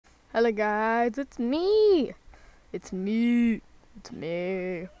Hello guys, it's me. It's me. It's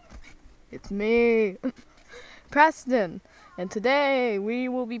me. It's me. Preston. And today we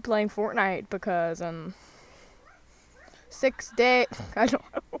will be playing Fortnite because 6 days I don't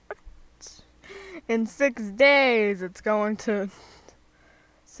know. In 6 days it's going to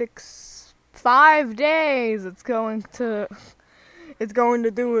 5 days it's going to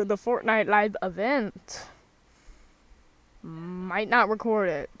do the Fortnite live event. Might not record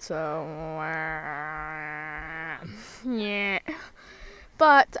it, so yeah.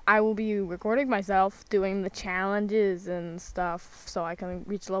 But I will be recording myself doing the challenges and stuff so I can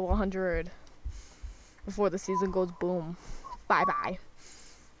reach level 100 before the season goes boom. Bye bye.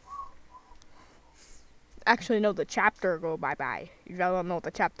 Actually, no, the chapter go bye bye. You don't know the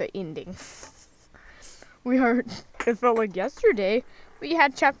chapter ending. We heard, it felt like yesterday, we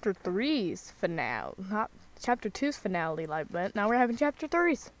had chapter 3's finale, not chapter 2's finale live event. Now we're having chapter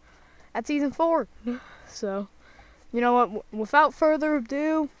 3's at season 4. So, you know what, without further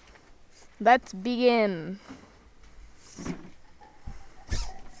ado, let's begin.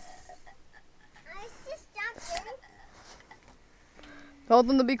 Told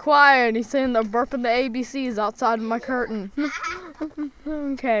them to be quiet. He's saying they're burping the ABCs outside of my curtain.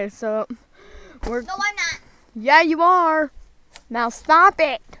 Okay, so we're... No, I'm not. Yeah, you are. Now stop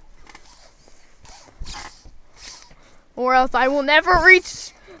it. Or else I will never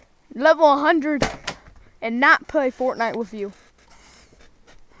reach level 100 and not play Fortnite with you.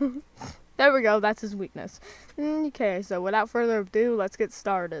 There we go, that's his weakness. Okay, so without further ado, let's get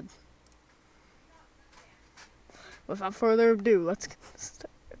started. Without further ado, let's get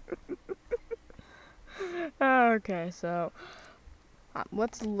started. Okay, so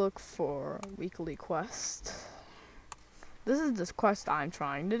let's look for a weekly quest. This is this quest I'm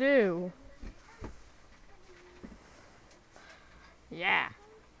trying to do. Yeah.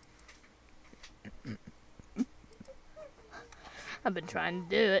 I've been trying to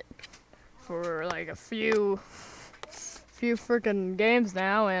do it for like a few freaking games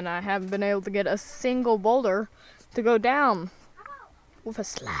now, and I haven't been able to get a single boulder to go down with a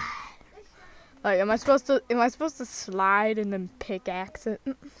slide. Like, am I supposed to slide and then pickaxe it?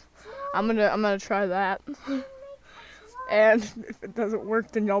 I'm gonna try that. And if it doesn't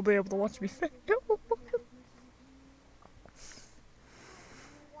work, then y'all be able to watch me fail.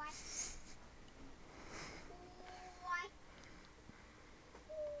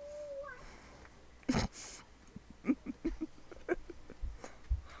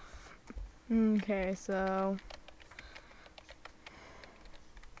 Okay, so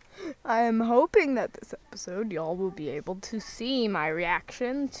I am hoping that this episode y'all will be able to see my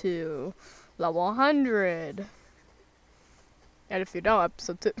reaction to level 100. And if you don't,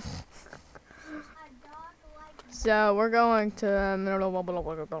 episode 2. So we're going to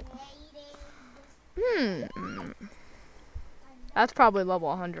that's probably level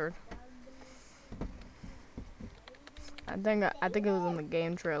 100. I think it was in the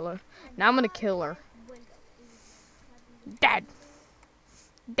game trailer. Now I'm gonna kill her. Dad.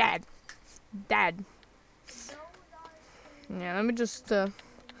 Yeah, let me just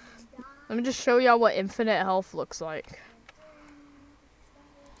show y'all what infinite health looks like.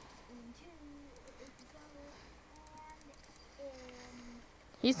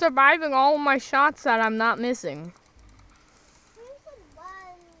 He's surviving all of my shots that I'm not missing.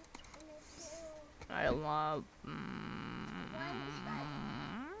 I love.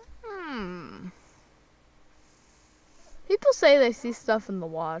 People say they see stuff in the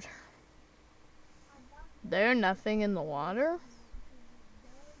water. There's nothing in the water.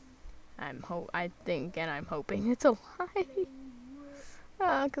 I'm hoping it's a lie.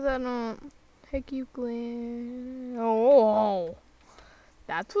 Cause I don't take you clean. Oh,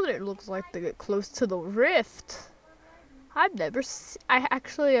 that's what it looks like to get close to the rift. I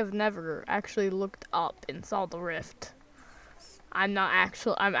have never actually looked up and saw the rift. I'm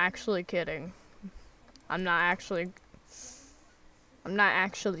actually kidding. I'm not actually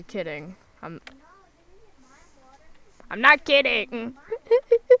kidding. I'm not kidding.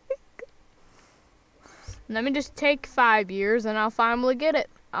 Let me just take 5 years and I'll finally get it.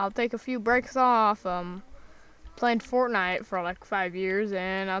 I'll take a few breaks off playing Fortnite for like 5 years,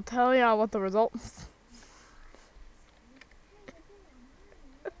 and I'll tell y'all what the results.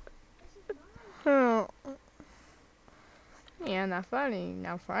 Oh. Yeah, not funny.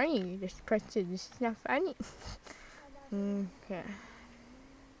 Not funny. Just press it. It's not funny. Okay.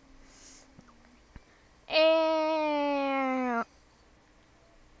 And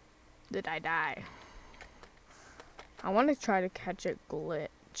did I die? I want to try to catch a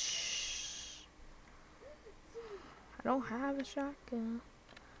glitch. I don't have a shotgun.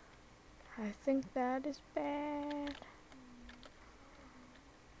 I think that is bad.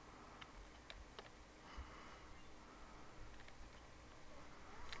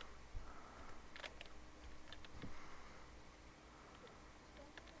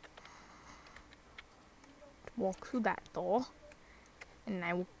 Walk through that door, and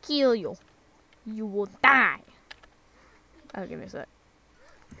I will kill you. You will die. Oh, give me a sec.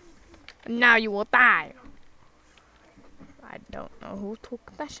 Now you will die. I don't know who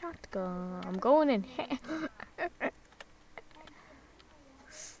took the shotgun. I'm going in here.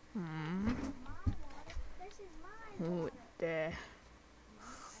 Who is there?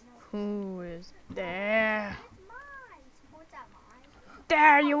 Who is there?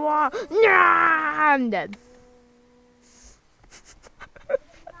 There you are! Yeah, I'm dead.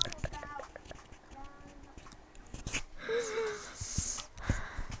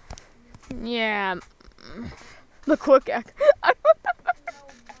 Yeah. The quick act. I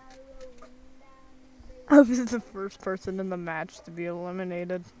was the first person in the match to be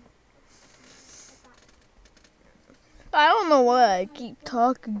eliminated. I don't know why I keep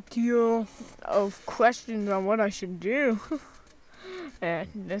talking to you of questions on what I should do. And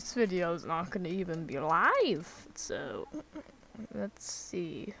this video is not going to even be live. So, let's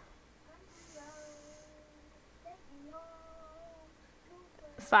see.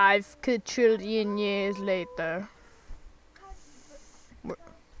 5 quadrillion years later.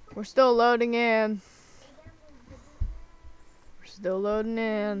 We're still loading in. We're still loading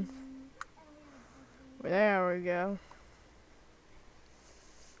in. There we go.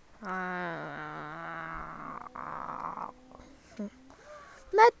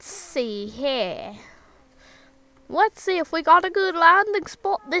 Let's see here. Let's see if we got a good landing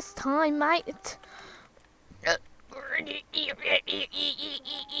spot this time, mate.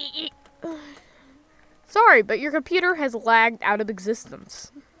 Sorry, but your computer has lagged out of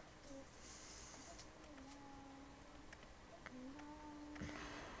existence.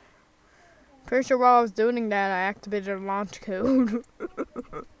 Pretty sure while I was doing that, I activated a launch code.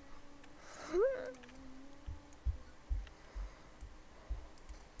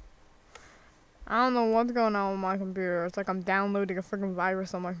 I don't know what's going on with my computer. It's like I'm downloading a freaking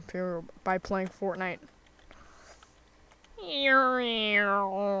virus on my computer by playing Fortnite.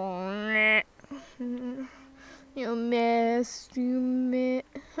 You missed, you missed.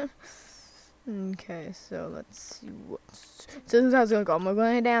 Okay, so let's see what's. So this is how it's gonna go. I'm gonna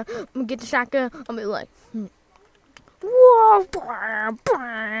go down. I'm gonna get the shotgun. I'm gonna be like, whoa, brah,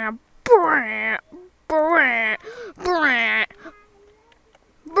 brah, brah, brah, brah,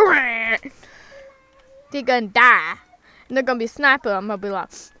 brah. They're gonna die, and they're gonna be a sniper. I'm gonna be like,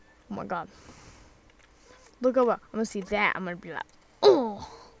 oh my god. Look over. I'm gonna see that. I'm gonna be like, oh,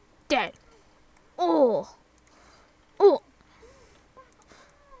 dead. Oh, oh.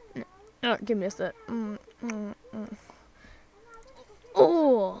 No, give me a sec.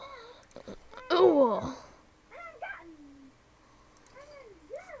 Oh, oh,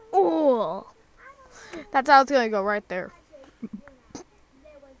 oh. That's how it's gonna go right there.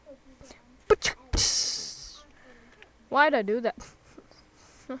 Why'd I do that?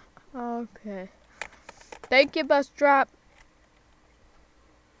 Okay. Thank you, bus drop.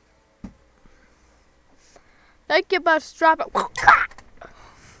 Thank you, bus drop.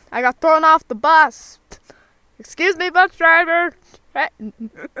 I got thrown off the bus. Excuse me, bus driver. I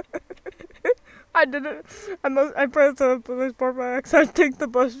didn't. I pressed the police bar by accident. I think the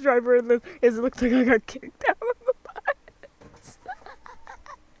bus driver, and then it looks like I got kicked out of the bus.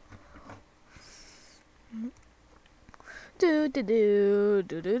 Do do do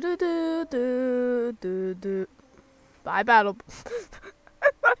do do do do do do do. Bye, battle.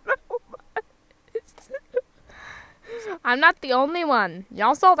 I'm not the only one.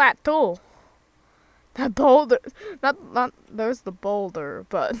 Y'all saw that too. That boulder. Not. There's the boulder,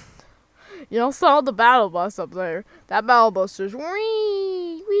 but y'all saw the battle bus up there. That battle bus just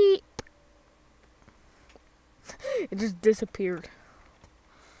wee wee. It just disappeared.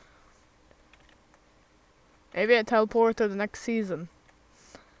 Maybe it teleported to the next season.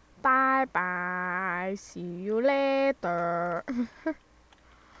 Bye bye. See you later.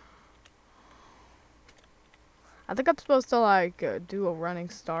 I think I'm supposed to like do a running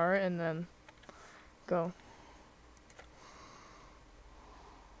start and then go.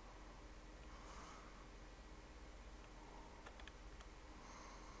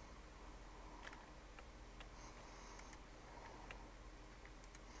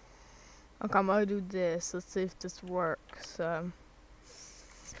 Okay, I'm gonna do this. Let's see if this works.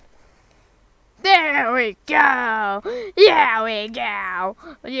 There we go! Yeah, we go!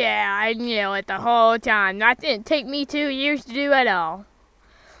 Yeah, I knew it the whole time. That didn't take me 2 years to do at all.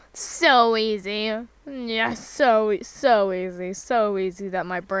 So easy. Yeah, so easy. So easy that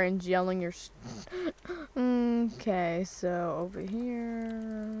my brain's yelling your... Okay, so over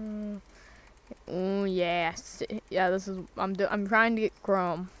here... Oh, yes. Yeah, this is... I'm trying to get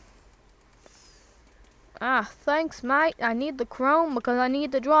chrome. Ah, thanks, mate. I need the chrome because I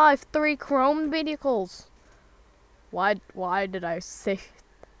need to drive 3 chrome vehicles. Why did I say...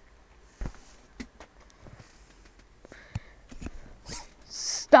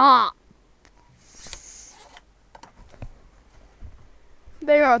 Stop!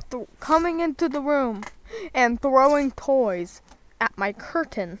 They are coming into the room and throwing toys at my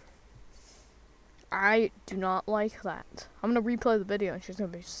curtain. I do not like that. I'm gonna replay the video and she's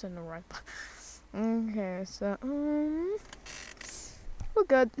gonna be sitting right back. Okay, so, we're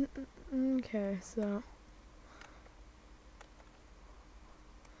good. Okay, so.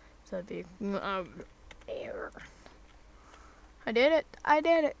 Error. I did it.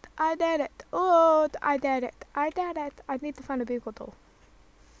 Oh, I did it. I need to find a vehicle tool.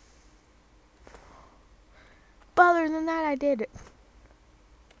 But other than that, I did it.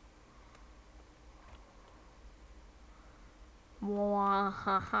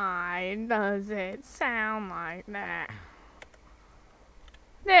 Why does it sound like that?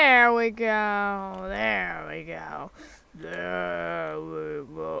 There we go. There we go.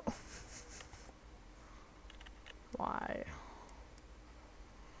 Why?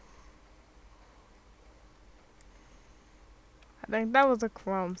 I think that was a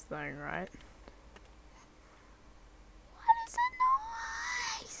Chrome thing, right? What is the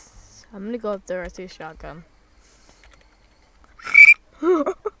noise? I'm gonna go up there and see a shotgun.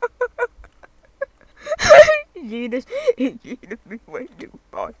 Jesus, me way too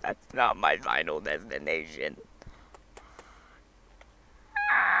far. That's not my final destination.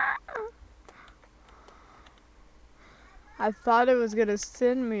 I thought it was gonna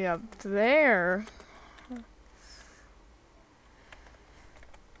send me up there.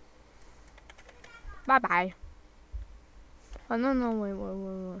 Bye-bye. Oh, no, wait.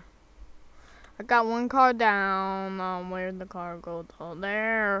 I got one car down. Where'd the car go? Oh,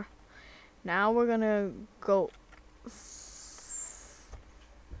 there. Now we're gonna go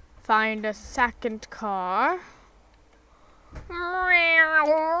find a second car.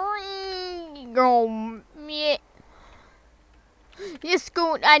 Yes,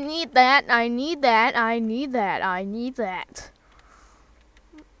 good. I need that. I need it. I need that.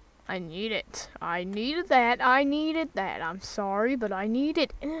 I needed that. I'm sorry, but I need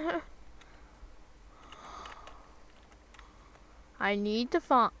it. I need to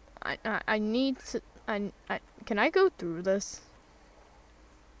find... I need to... can I go through this?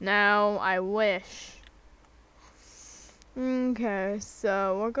 No, I wish. Okay,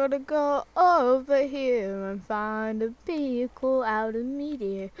 so we're gonna go over here and find a vehicle out of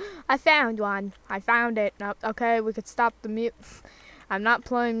media. I found one. I found it. Okay, we could stop the mute. I'm not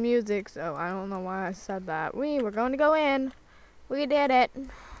playing music, so I don't know why I said that. We're going to go in. We did it.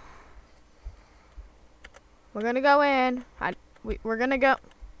 We're gonna go in. We're gonna go.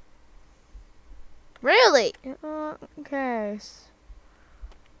 Really? Okay.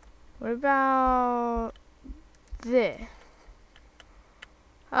 What about this?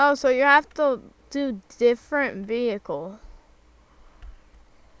 Oh, so you have to do different vehicle.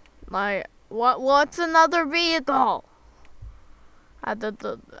 Like, what's another vehicle? I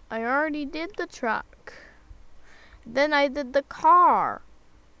already did the truck. Then I did the car.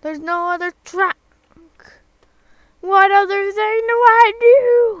 There's no other truck. What other thing do I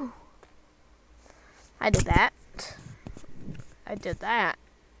do? I did that.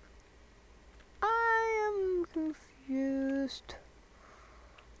 I am confused.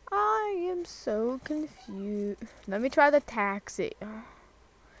 I am so confused. Let me try the taxi.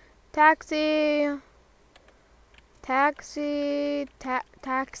 Taxi.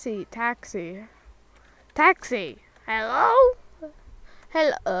 Hello?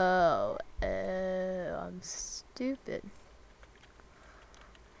 Hello. I'm stupid.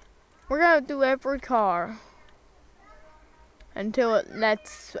 We're gonna do every car until it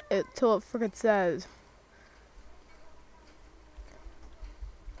freaking says.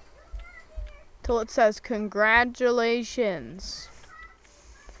 Till it says congratulations.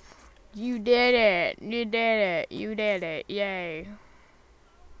 You did it. Yay.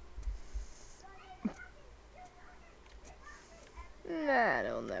 Nah,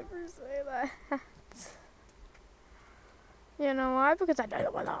 don't never say that. You know why? Because I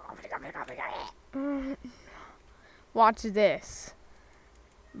don't know. Watch this.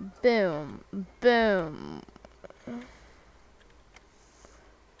 Boom.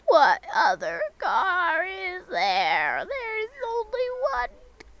 What other car is there? There's only one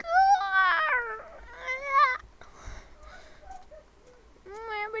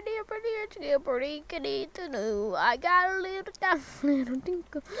Lamborghini. I got a little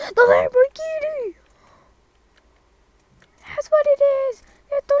tinkle. The Lamborghini. That's what it is.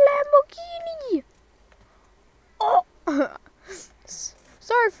 It's the Lamborghini. Oh.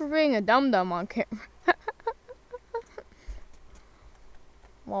 Sorry for being a dum-dum on camera.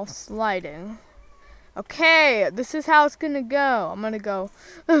 While sliding. Okay, this is how it's gonna go. I'm gonna go.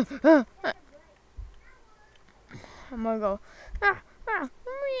 I'm gonna go.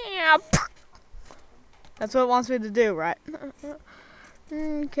 That's what it wants me to do, right?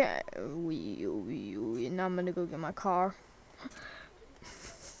 Okay. Now I'm gonna go get my car.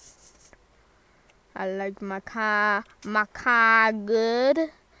 I like my car. My car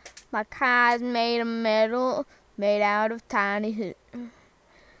good. My car's made of metal, made out of tiny hoops.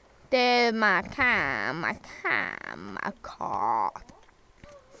 There's my car.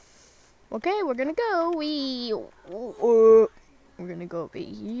 Okay, we're gonna go. We're gonna go over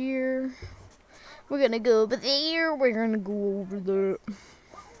here. We're gonna go over there. We're gonna go over there.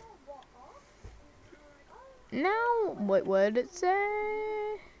 Now, what did it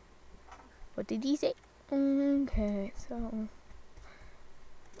say? What did he say? Okay, so.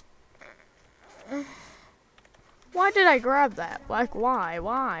 Why did I grab that? Like, why?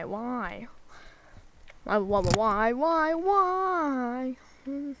 Why?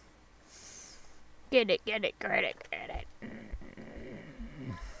 Get it.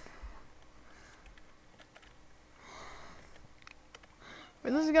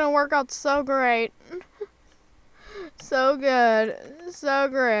 This is gonna work out so great. So good. So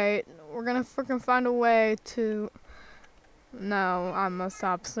great. We're gonna freaking find a way to... No, I'm gonna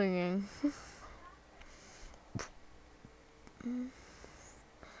stop singing.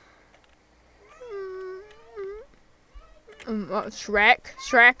 Shrek.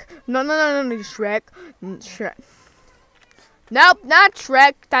 No, Shrek. Nope, not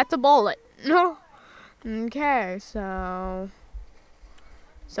Shrek. That's a bullet. No. Okay, so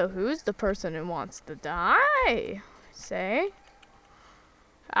who's the person who wants to die? Say,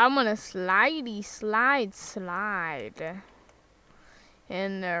 I'm gonna slide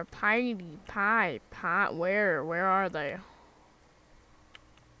in their pie. Where are they?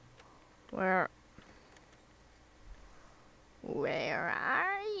 Where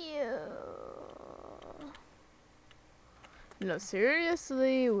are you? No,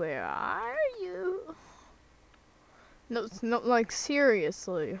 seriously, where are you? No, like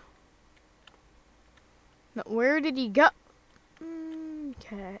seriously. No, where did he go?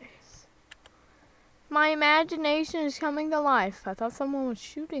 Okay. My imagination is coming to life. I thought someone was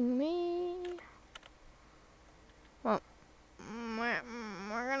shooting me. Well, we're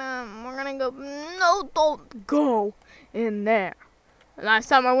gonna go. No, don't go in there. Last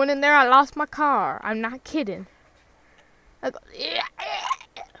time I went in there, I lost my car. I'm not kidding.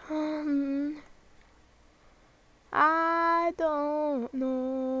 I don't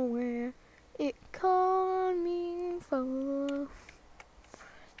know where it coming from.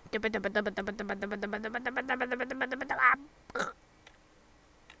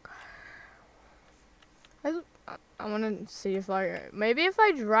 I want to see if maybe if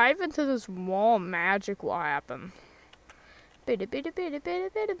I drive into this wall, magic will happen.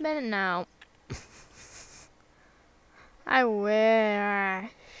 Now. I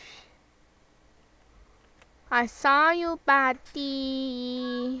wish. I saw you,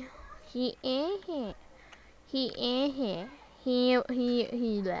 buddy. He ain't here.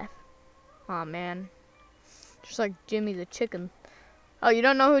 He left. Aw, man. Just like Jimmy the chicken. Oh, you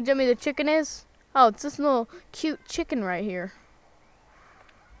don't know who Jimmy the chicken is? Oh, it's this little cute chicken right here.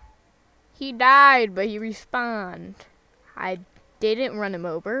 He died, but he respawned. I didn't run him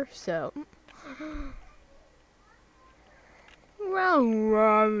over, so...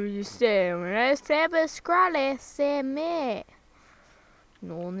 You say, scrolly, say me.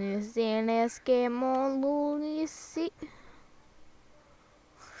 No, this is game on Lucy.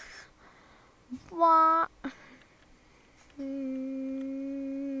 What?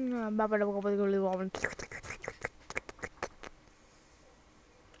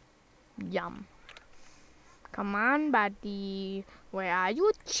 Yum. Come on, buddy. Where are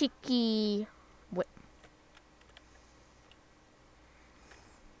you, chickie? What?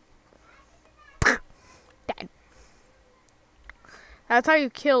 That's how you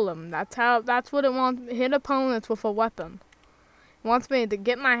kill them. That's what it wants. Hit opponents with a weapon. It wants me to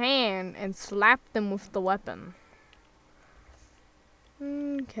get my hand and slap them with the weapon.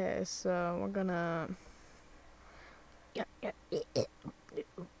 Okay, so we're gonna...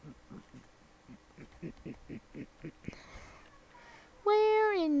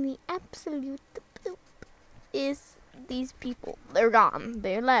 Where in the absolute poop is these people? They're gone.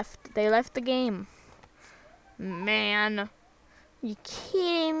 They left. They left the game. Man. You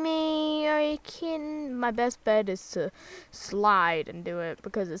kidding me? Are you kidding? My best bet is to slide and do it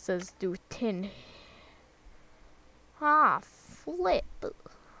because it says do 10. Ah, flip.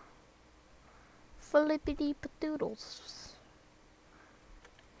 Flippity padoodles.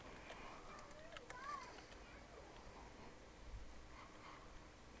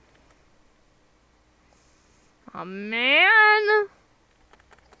 Oh man.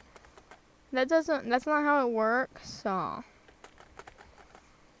 That's not how it works, so.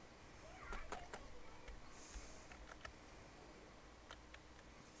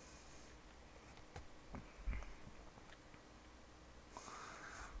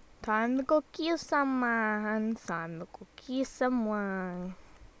 Time to go kill someone. Time to go kill someone.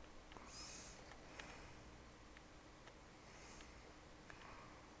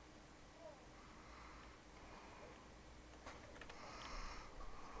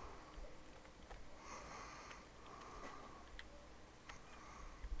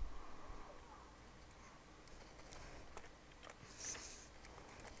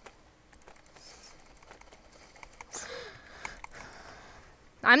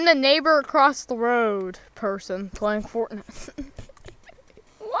 I'm the neighbor across the road person playing Fortnite.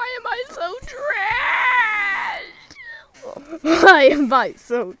 Why am I so trash? Why am I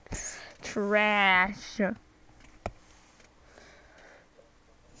so trash?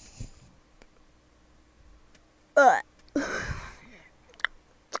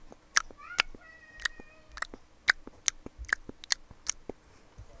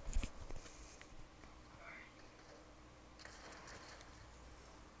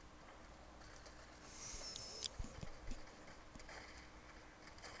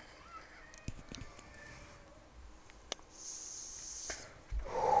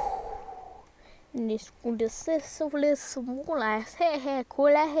 This is so small as hey cool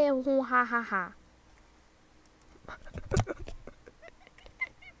hey ha ha ha.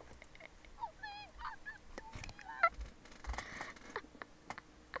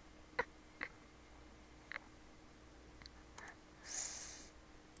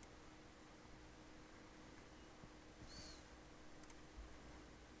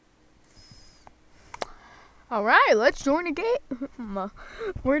 All right, let's join a game.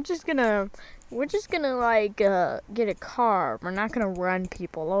 We're just gonna like get a car. We're not gonna run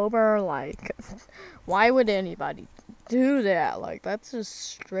people over. Like, why would anybody do that? Like, that's just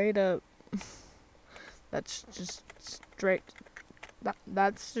straight up. That's just straight.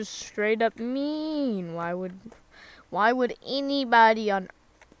 That's just straight up mean. Why would anybody on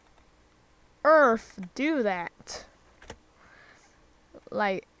Earth do that?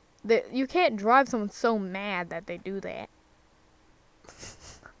 Like. You can't drive someone so mad that they do that.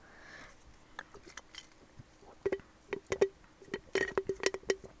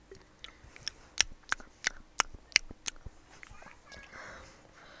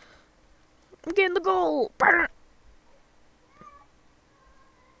 Get in the goal!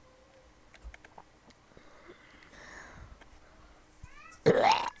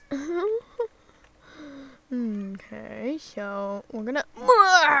 Okay, so we're gonna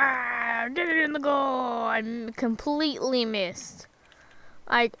get it in the goal. I completely missed.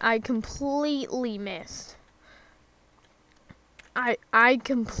 I completely missed. I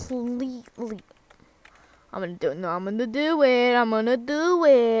completely. I'm gonna do it. No, I'm gonna do it. I'm gonna do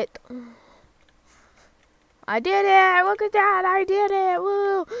it. I did it. Look at that. I did it.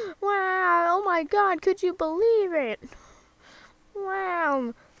 Woo! Wow! Oh my God! Could you believe it?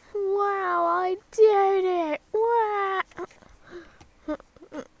 Wow! Wow, I did it! Wow!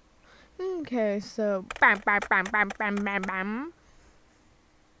 Okay, so bam, bam, bam, bam, bam, bam, bam.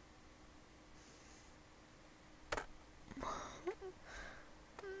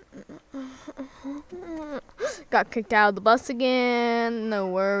 Got kicked out of the bus again. No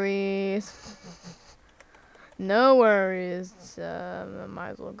worries. No worries. I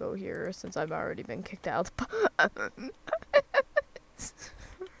might as well go here since I've already been kicked out of the bus.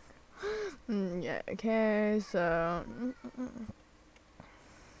 Yeah, okay, so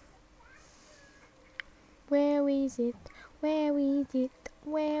where is it? Where is it?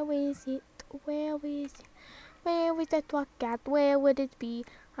 Where is it? Where is it? Where is that truck at? Where would it be?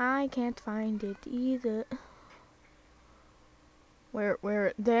 I can't find it either.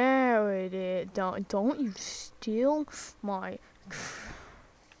 Where there it is. Don't you steal my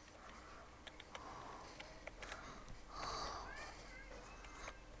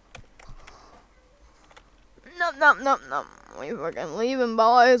No. We fucking leaving,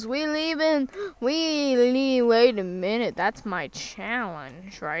 boys. We leaving. Wait a minute. That's my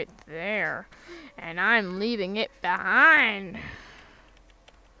challenge right there. And I'm leaving it behind.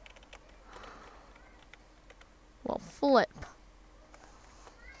 Well, flip.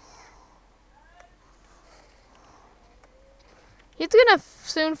 He's gonna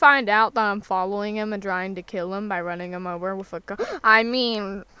soon find out that I'm following him and trying to kill him by running him over with a gun. I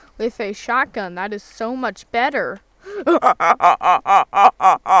mean, with a shotgun. That is so much better.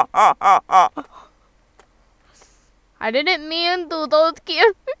 I didn't mean to, those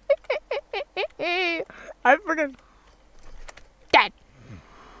kids. I forgot. Dead.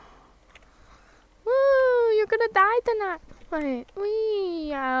 Woo, you're gonna die tonight. Wait,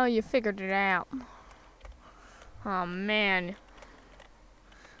 wee. Oh, you figured it out. Oh, man.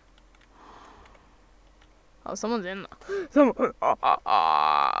 Oh, someone's in there. Someone.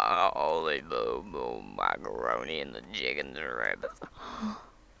 Holy boom, boom, macaroni and the chicken strips.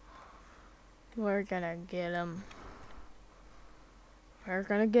 We're gonna get him. We're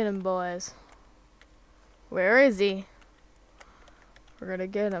gonna get him, boys. Where is he? We're gonna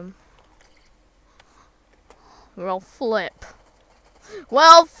get him. Well, flip.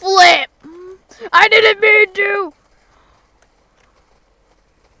 Well, flip! I didn't mean to!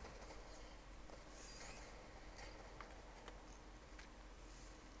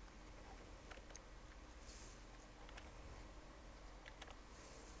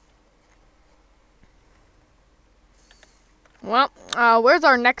 Well, where's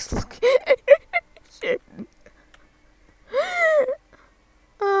our next location?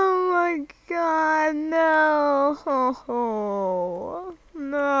 Oh my god, no.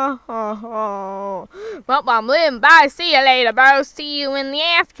 No. Well, I'm leaving. Bye. See you later, bro. See you in the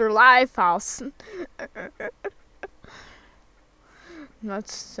afterlife house.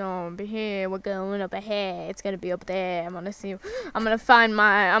 Let's be here. We're going up ahead. It's gonna be up there. I'm gonna find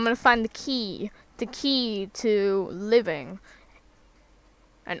the key. The key to living.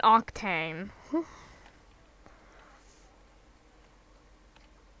 An octane.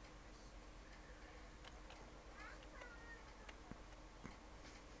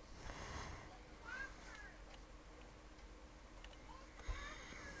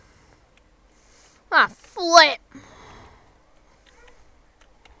 Ah, flip!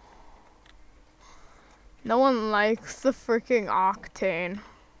 No one likes the freaking octane.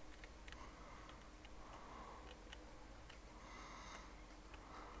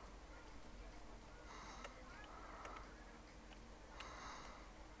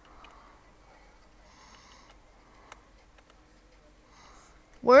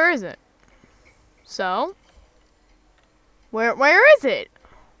 Where is it? So? Where is it?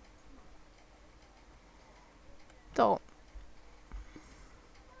 Don't.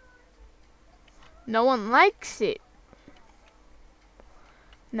 No one likes it.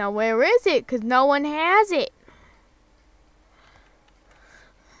 Now where is it? 'Cause no one has it.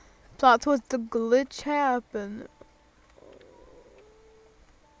 That's what the glitch happened.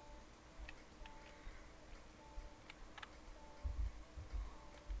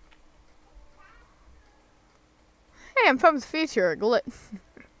 Hey, I'm from the future. A glitch.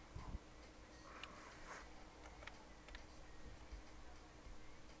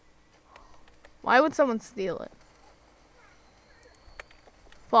 Why would someone steal it?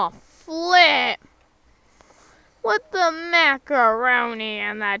 Well, flip! With the macaroni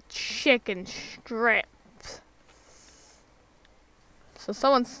and the chicken strips. So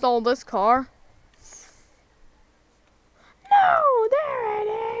someone stole this car? No, there it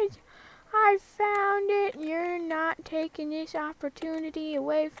is! I found it. You're not taking this opportunity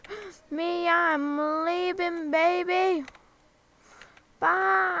away from me. I'm leaving, baby.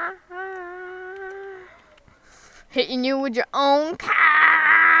 Bye. Hitting you with your own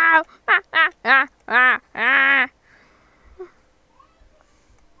cow.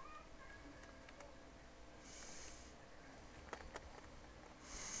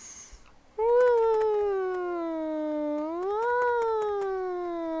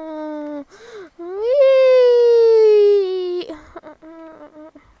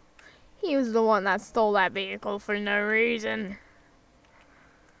 He was the one that stole that vehicle for no reason.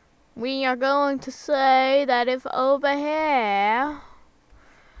 We are going to say that if over here,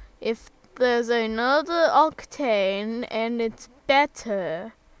 if there's another octane and it's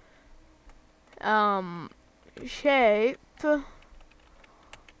better shape. Oh,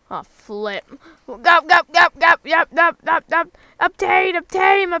 flip. Obtain.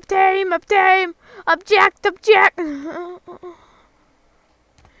 Object.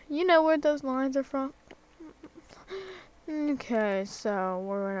 You know where those lines are from? Okay, so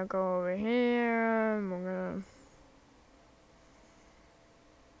we're gonna go over here, and we're gonna...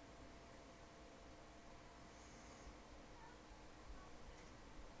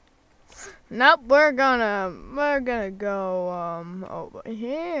 Nope, we're gonna go, over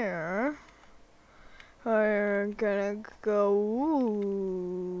here. are gonna go.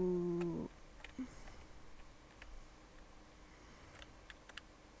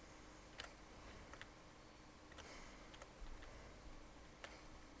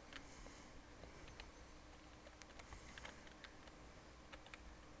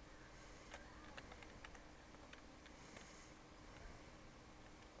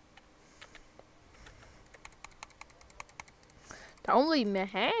 Don't leave me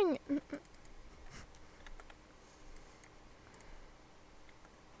hang.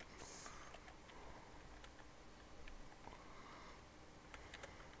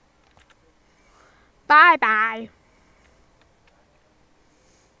 Bye bye.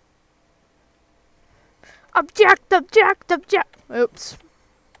 Object, object, object. Oops.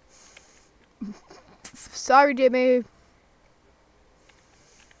 Sorry, Jimmy.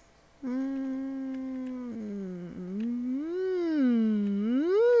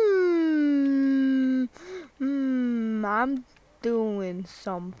 I'm doing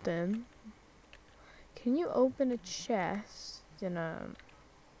something. Can you open a chest in a...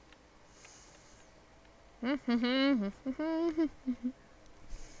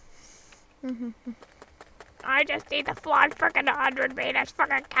 I just need the fly fucking 100 meters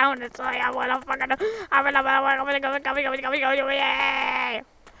fucking counted, so I wanna fucking go, yay!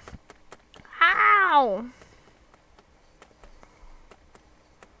 How?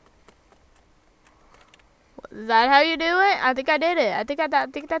 Is that how you do it? I think I did it. I think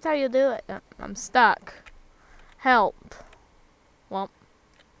that's how you do it. I'm stuck. Help. Well,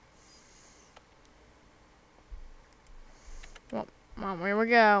 here we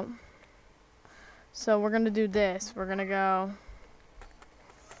go. So we're gonna do this. We're gonna go.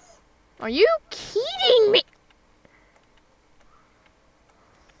 Are you kidding me?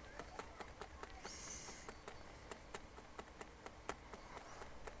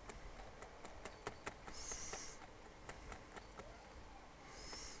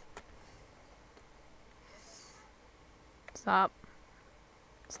 Stop.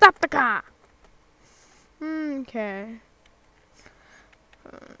 Stop the car. Okay.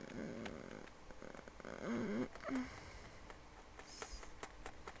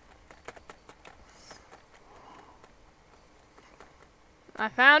 I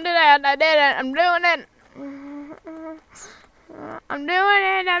found it out. I did it. I'm doing it. I'm doing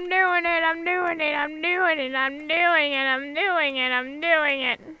it. I'm doing it. I'm doing it. I'm doing it. I'm doing it. I'm doing it. I'm doing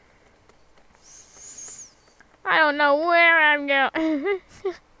it. I don't know where I'm going.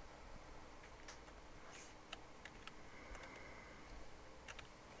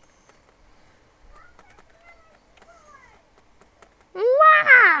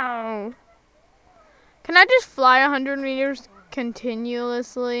 Wow! Can I just fly 100 meters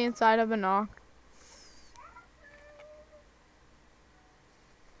continuously inside of a knock?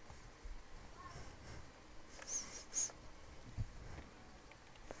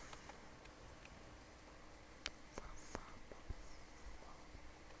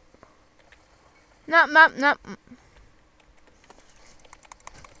 No.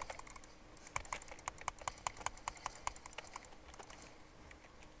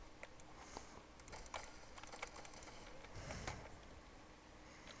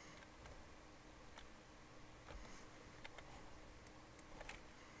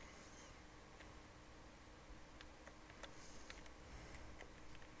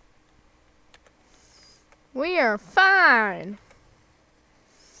 We are fine.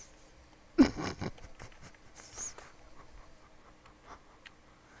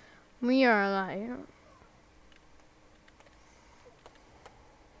 We are like...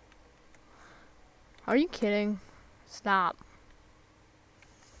 Are you kidding? Stop.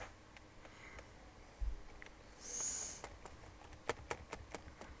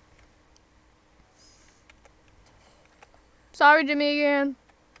 Sorry, Jimmy, again.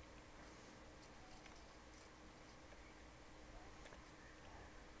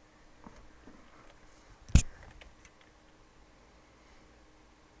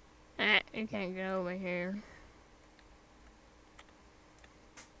 You can't get over here.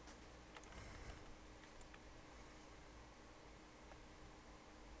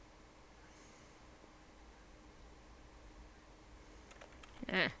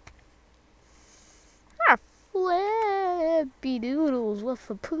 Flippy doodles with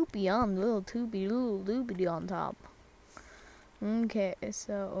a poopy on little toopy doodle doopy on top. Okay,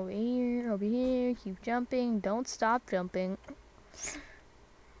 so over here, keep jumping, don't stop jumping.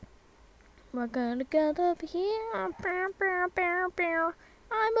 We're gonna get up here. I'm a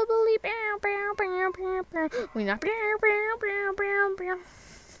bully. We not.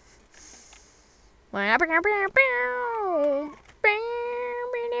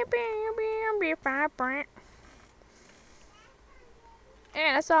 be vibrant.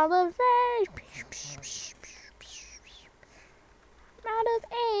 And I saw the face. Out of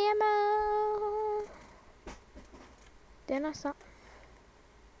ammo. Then I saw.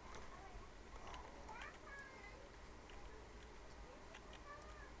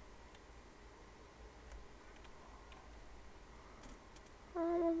 I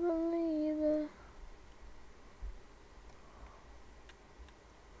don't believe it.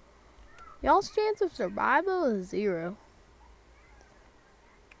 Y'all's chance of survival is 0.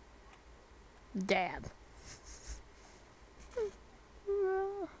 Dab.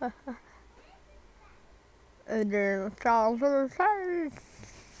 And then Charles face.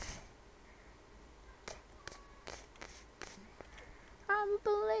 I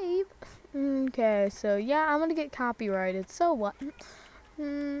believe. Okay, so yeah, I'm gonna get copyrighted. So what?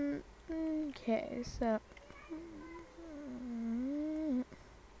 Okay, so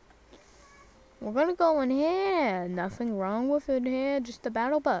we're gonna go in here. Nothing wrong with it here. Just a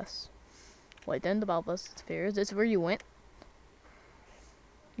battle bus. Wait, then the battle bus is fair. Is this where you went?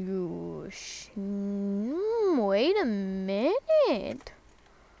 Wait a minute.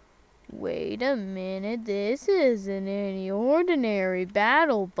 Wait a minute. This isn't any ordinary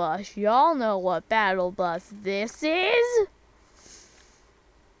battle bus. Y'all know what battle bus this is?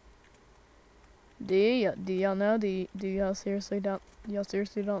 Do y'all know? Do y'all seriously don't? Y'all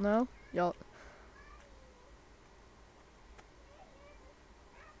seriously don't know?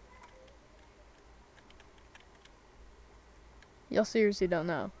 Y'all seriously don't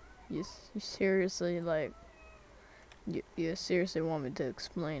know? You seriously like? You seriously want me to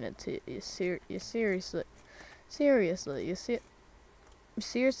explain it to you? You seriously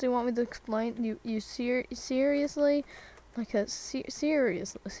want me to explain? Seriously? Like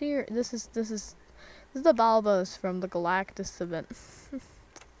seriously? This is the Balbos from the Galactus event.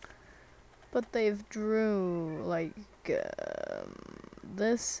 But they've drew like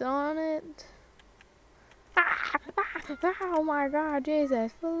this on it. Oh my God,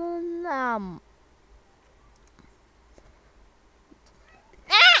 Jesus!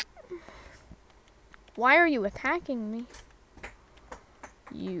 Why are you attacking me?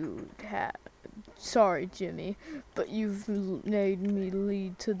 Sorry, Jimmy, but you've made me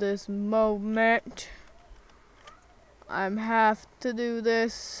lead to this moment. I have to do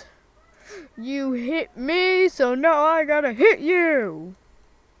this. You hit me, so now I gotta hit you.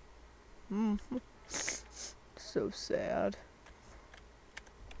 So sad.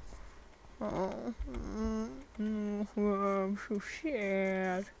 Oh, I'm so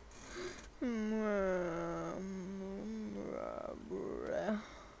sad.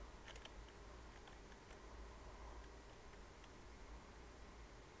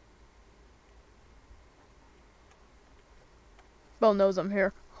 Bro knows I'm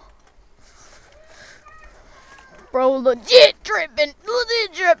here. Bro, legit tripping.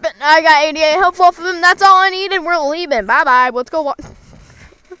 I got 88 health off of him. That's all I needed. We're leaving. Bye-bye. Let's go.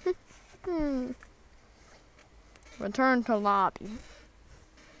 Return to lobby.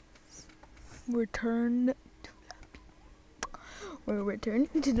 We're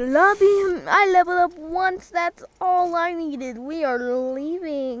returning to the lobby. I leveled up once. That's all I needed. We are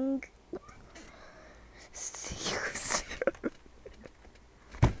leaving. See you soon.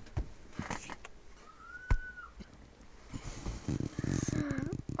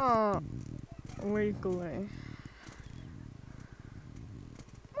 Weekly.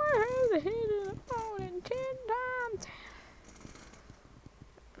 My hands hit the phone in 10 times.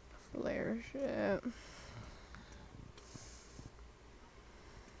 Flare shit.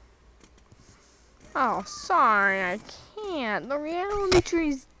 Oh, sorry, I can't. The reality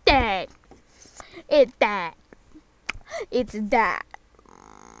tree's dead. It's dead. It's dead.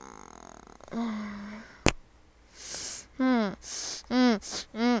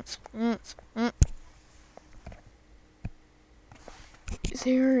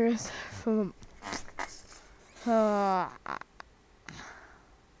 Serious.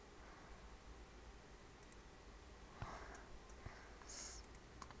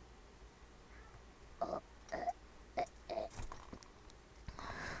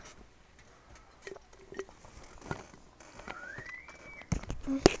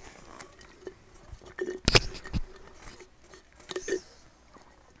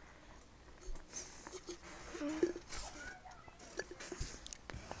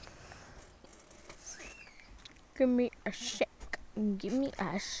 Give me a sec. Give me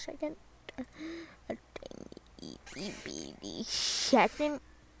a second. A tiny bitty second.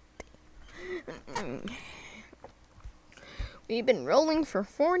 We've been rolling for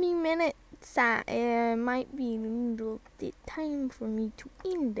 40 minutes. it might be a little bit time for me to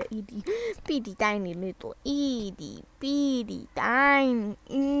end the bitty tiny little itty bitty tiny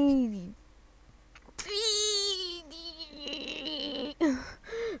itty bitty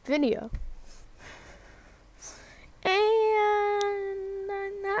video. And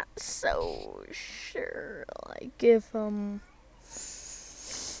I'm not so sure, like, if,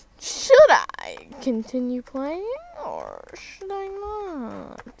 should I continue playing, or should I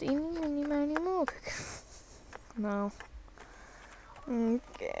not? Any more? No.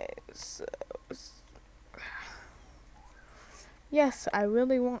 Okay, so, yes, I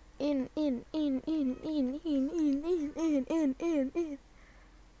really want in.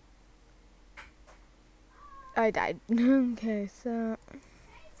 I died. Okay, so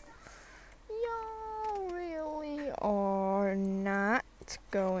y'all really are not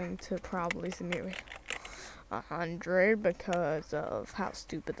going to probably see me 100 because of how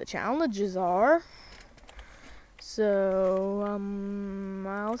stupid the challenges are. So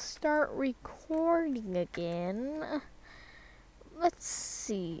I'll start recording again. Let's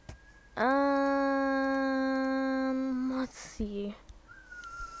see. Let's see.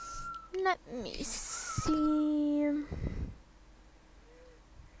 Let me see.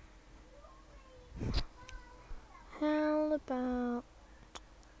 How about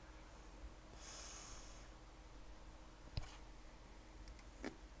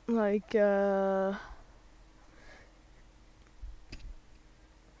like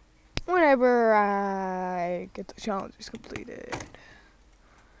whenever I get the challenges completed,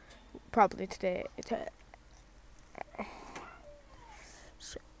 probably today.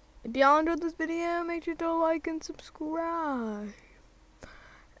 So, if y'all enjoyed this video, make sure to like and subscribe.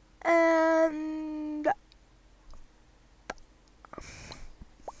 And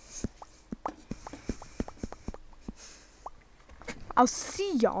I'll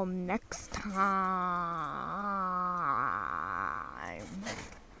see y'all next time.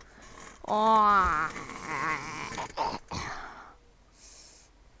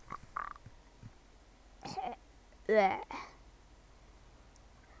 Bleh.